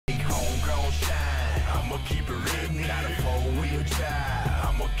keep it redneck. Got a four-wheel drive,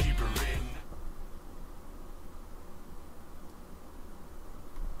 I'ma keep it redneck.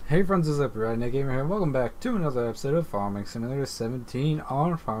 Hey friends, what's up? Redneck Gamer here. Welcome back to another episode of Farming Simulator 17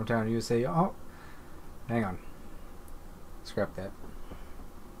 on Farmtown, USA. Oh, hang on. Scrap that.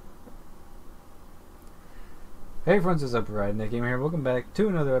 Hey friends, what's up? Redneck Gamer here. Welcome back to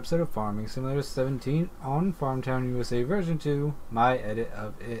another episode of Farming Simulator 17 on Farmtown, USA version 2, my edit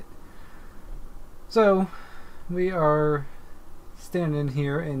of it. So, we are standing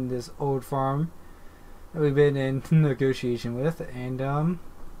here in this old farm that we've been in negotiation with, and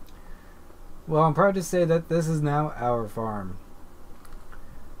well, I'm proud to say that this is now our farm.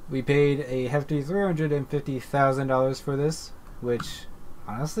 We paid a hefty $350,000 for this, which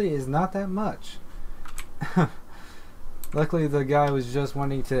honestly is not that much. Luckily, the guy was just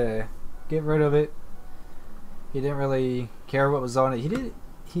wanting to get rid of it. He didn't really care what was on it.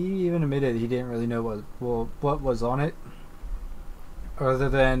 He even admitted he didn't really know what was on it, other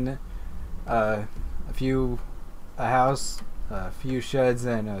than a house, a few sheds,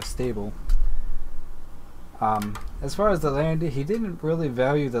 and a stable. As far as the land, he didn't really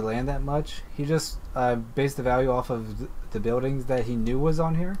value the land that much. He just based the value off of the buildings that he knew was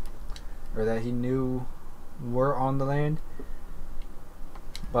on here, or that he knew were on the land.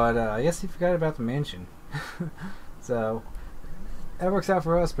 But I guess he forgot about the mansion. So that works out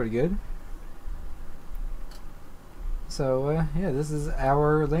for us pretty good. So yeah, this is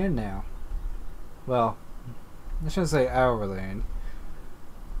our land now. Well, I shouldn't say our land.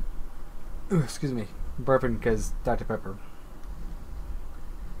 Ooh, excuse me. Burping because Dr. Pepper.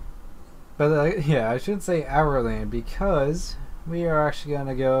 But yeah, I shouldn't say our land because we are actually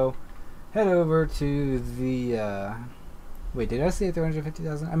gonna go head over to the wait, did I say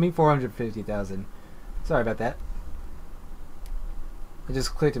 350,000? I mean 450,000. Sorry about that. It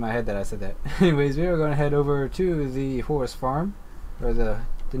just clicked in my head that I said that. Anyways, we are going to head over to the horse farm, or the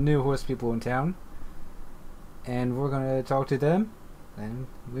new horse people in town, and we're going to talk to them. And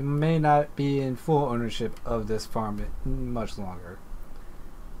we may not be in full ownership of this farm much longer.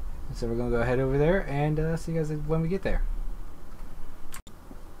 So we're going to go head over there and see you guys when we get there.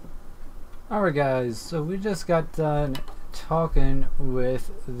 Alright guys, so we just got done talking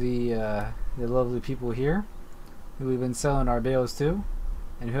with the lovely people here who we've been selling our bales to,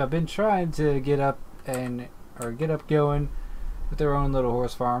 and who have been trying to get up going with their own little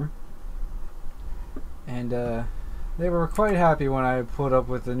horse farm. And they were quite happy when I pulled up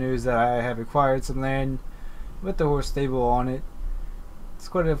with the news that I have acquired some land with the horse stable on it. It's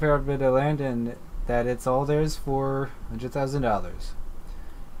quite a fair bit of land, and that it's all theirs for $100,000.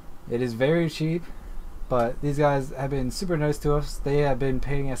 It is very cheap, but these guys have been super nice to us. They have been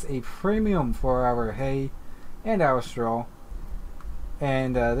paying us a premium for our hay and our straw,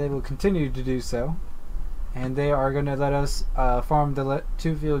 and they will continue to do so. And they are going to let us farm the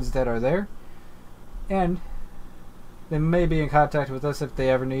 2 fields that are there, and they may be in contact with us if they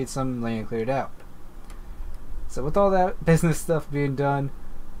ever need some land cleared out. So with all that business stuff being done,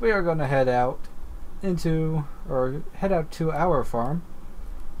 we are going to head out to our farm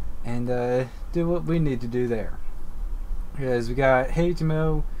and do what we need to do there. Because we got hay to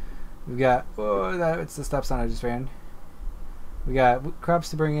mow, we got, oh, it's the stop sign I just ran. We got crops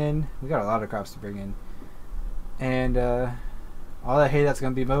to bring in. We got a lot of crops to bring in, and all that hay that's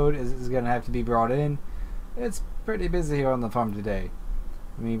going to be mowed is going to have to be brought in. It's pretty busy here on the farm today.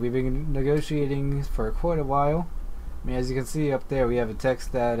 I mean, we've been negotiating for quite a while. I mean, as you can see up there, we have a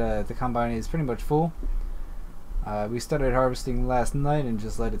text that the combine is pretty much full. We started harvesting last night and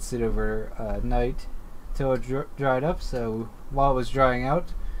just let it sit over night till it dried up. So while it was drying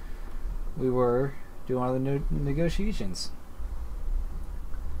out, we were doing all the negotiations.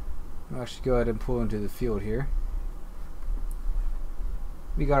 I'll actually go ahead and pull into the field here.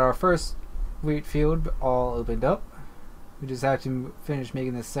 We got our first wheat field all opened up. We just have to finish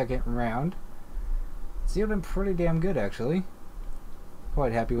making the second round. It's yielding pretty damn good, actually.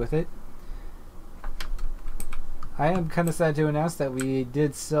 Quite happy with it. I am kind of sad to announce that we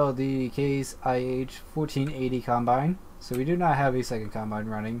did sell the Case IH 1480 combine, so we do not have a second combine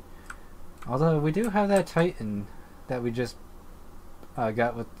running. Although we do have that Titan that we just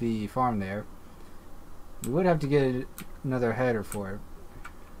got with the farm there. We would have to get another header for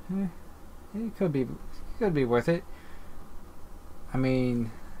it. It could be worth it. I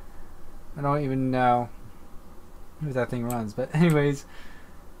mean, I don't even know if that thing runs, but anyways,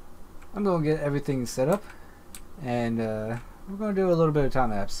 I'm gonna get everything set up, and we're gonna do a little bit of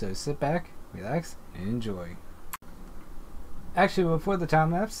time lapse. So sit back, relax, and enjoy. Actually, before the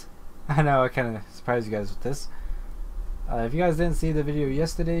time lapse, I know I kind of surprised you guys with this. If you guys didn't see the video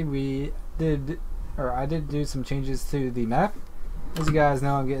yesterday, we did I did do some changes to the map. As you guys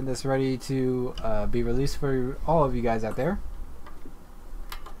know, I'm getting this ready to be released for all of you guys out there.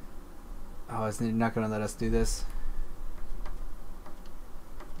 Oh, it's not going to let us do this.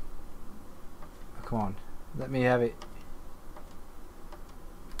 Oh, come on. Let me have it.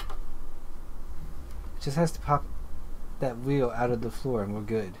 It just has to pop that wheel out of the floor and we're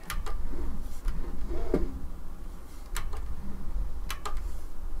good.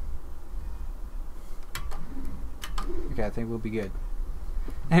 Okay, I think we'll be good.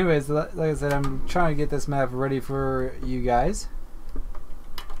 Anyways, like I said, I'm trying to get this map ready for you guys.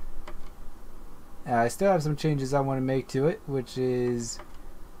 I still have some changes I want to make to it, which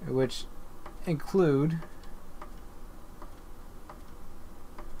include.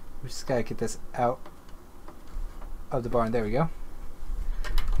 We just gotta get this out of the barn. There we go.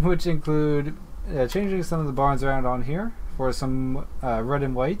 Which include changing some of the barns around on here for some red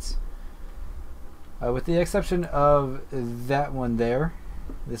and whites. With the exception of that one there,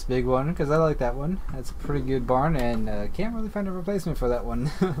 this big one, because I like that one. That's a pretty good barn, and can't really find a replacement for that one.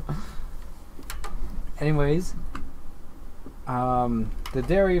 Anyways, the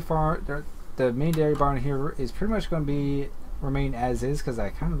dairy farm, the main dairy barn here is pretty much going to remain as is, because I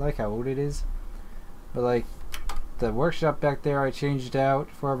kind of like how old it is. But like the workshop back there, I changed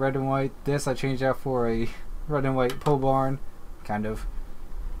out for a red and white. This I changed out for a red and white pole barn, kind of.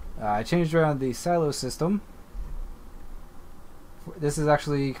 I changed around the silo system. This is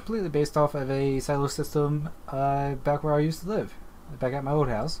actually completely based off of a silo system back where I used to live, back at my old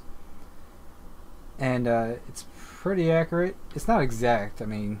house. And it's pretty accurate. It's not exact. I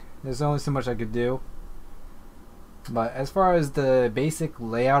mean, there's only so much I could do. But as far as the basic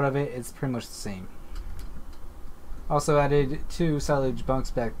layout of it, it's pretty much the same. Also added 2 silage bunks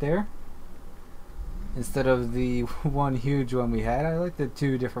back there instead of the one huge one we had. I like the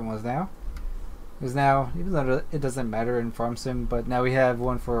 2 different ones now. Because now, even though it doesn't matter in Farm Sim, but now we have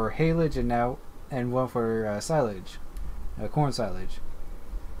one for haylage and one for silage, corn silage.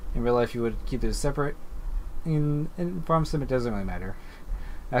 In real life, you would keep those separate. In Farm Sim, it doesn't really matter.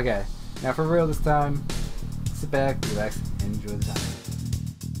 Okay, now for real this time, sit back, relax, and enjoy the time.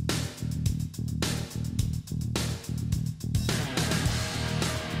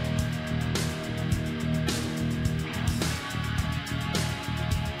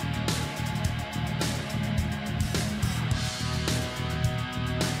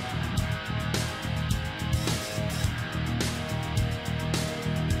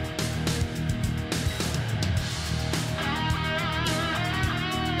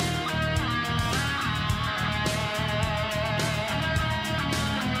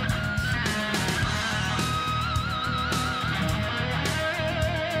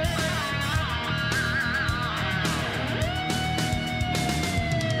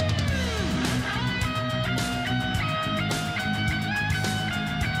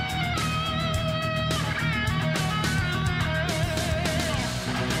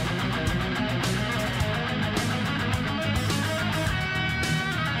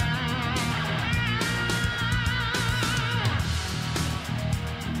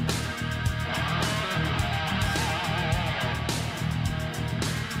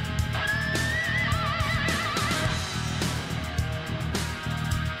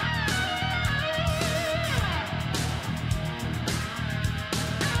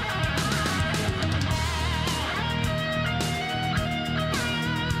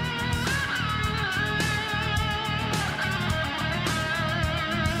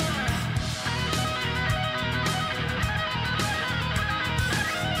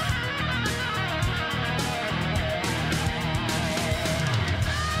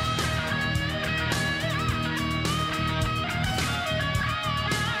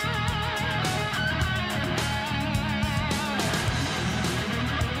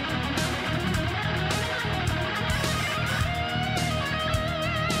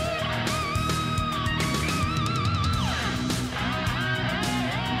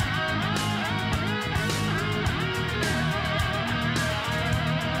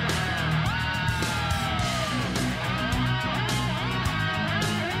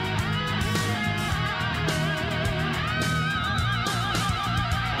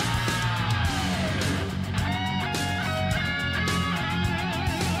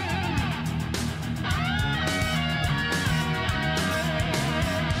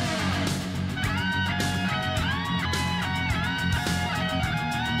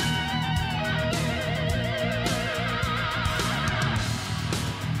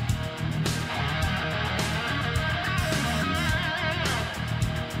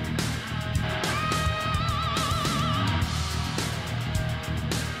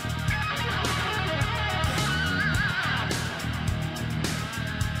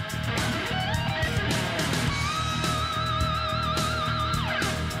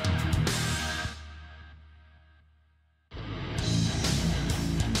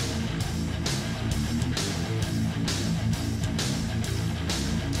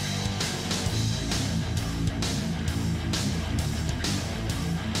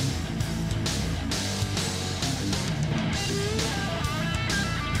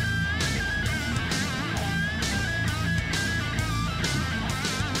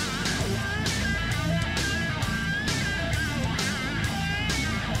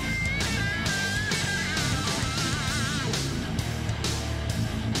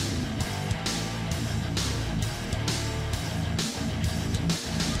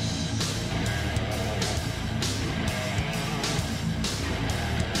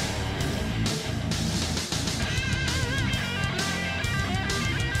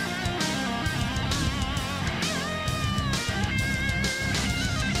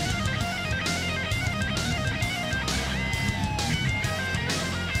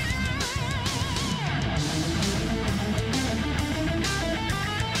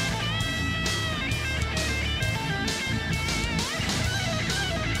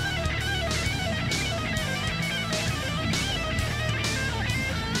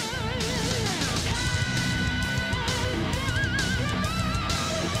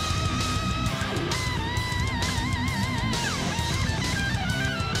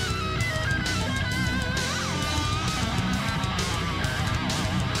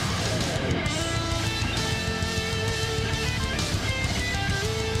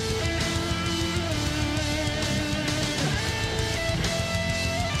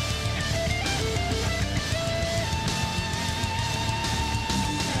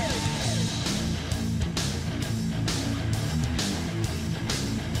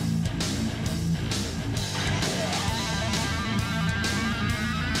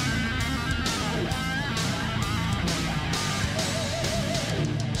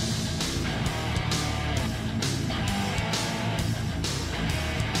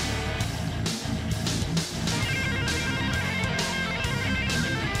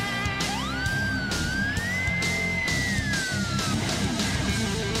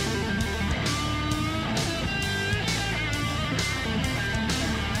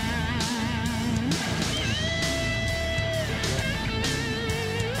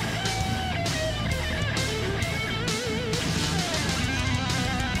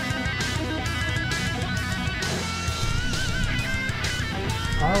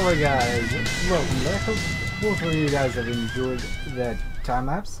 Alright guys, welcome back. Hopefully you guys have enjoyed that time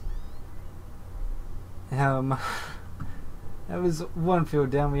lapse. That was one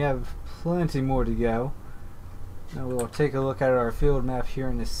field down. We have plenty more to go. Now we'll take a look at our field map here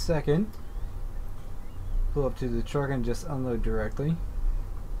in a second. Pull up to the truck and just unload directly.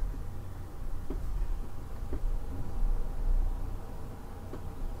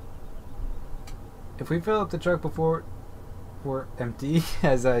 If we fill up the truck before we're empty,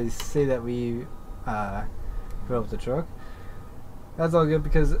 as I say that we fill up the truck, that's all good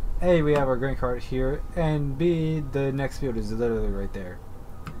because A, we have our grain cart here, and B, the next field is literally right there.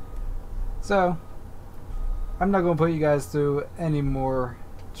 So I'm not going to put you guys through any more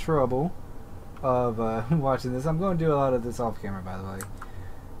trouble of watching this. I'm going to do a lot of this off camera, by the way,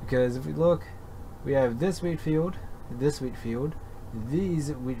 because if we look, we have this wheat field, these wheat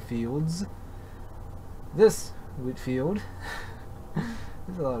fields, this wheat field.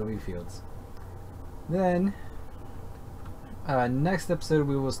 There's a lot of wheat fields. Then next episode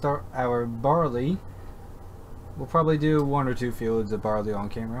we will start our barley. We'll probably do 1 or 2 fields of barley on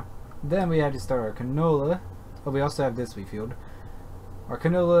camera. Then we have to start our canola. But we also have this wheat field. Our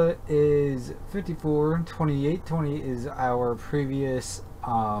canola is 54, 28. 20 is our previous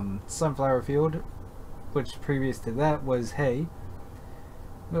sunflower field, which previous to that was hay.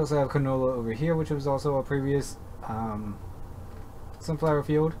 We also have canola over here, which was also a previous sunflower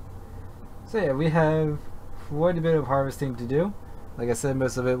field. So yeah, we have quite a bit of harvesting to do. Like I said,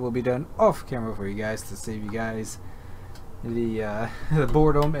 most of it will be done off camera for you guys to save you guys the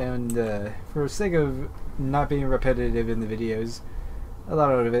boredom, and for the sake of not being repetitive in the videos, a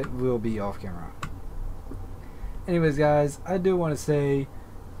lot of it will be off camera. Anyways guys, I do want to say,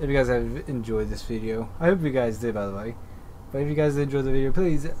 if you guys have enjoyed this video, I hope you guys did, by the way. But if you guys enjoyed the video,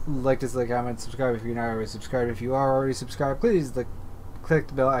 please like, dislike, comment, subscribe if you're not already subscribed. If you are already subscribed, please click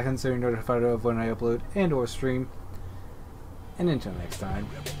the bell icon so you're notified of when I upload and or stream. And until next time,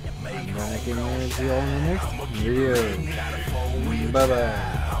 I'm Redneck, and I'll see you all in the next video. Bye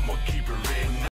bye.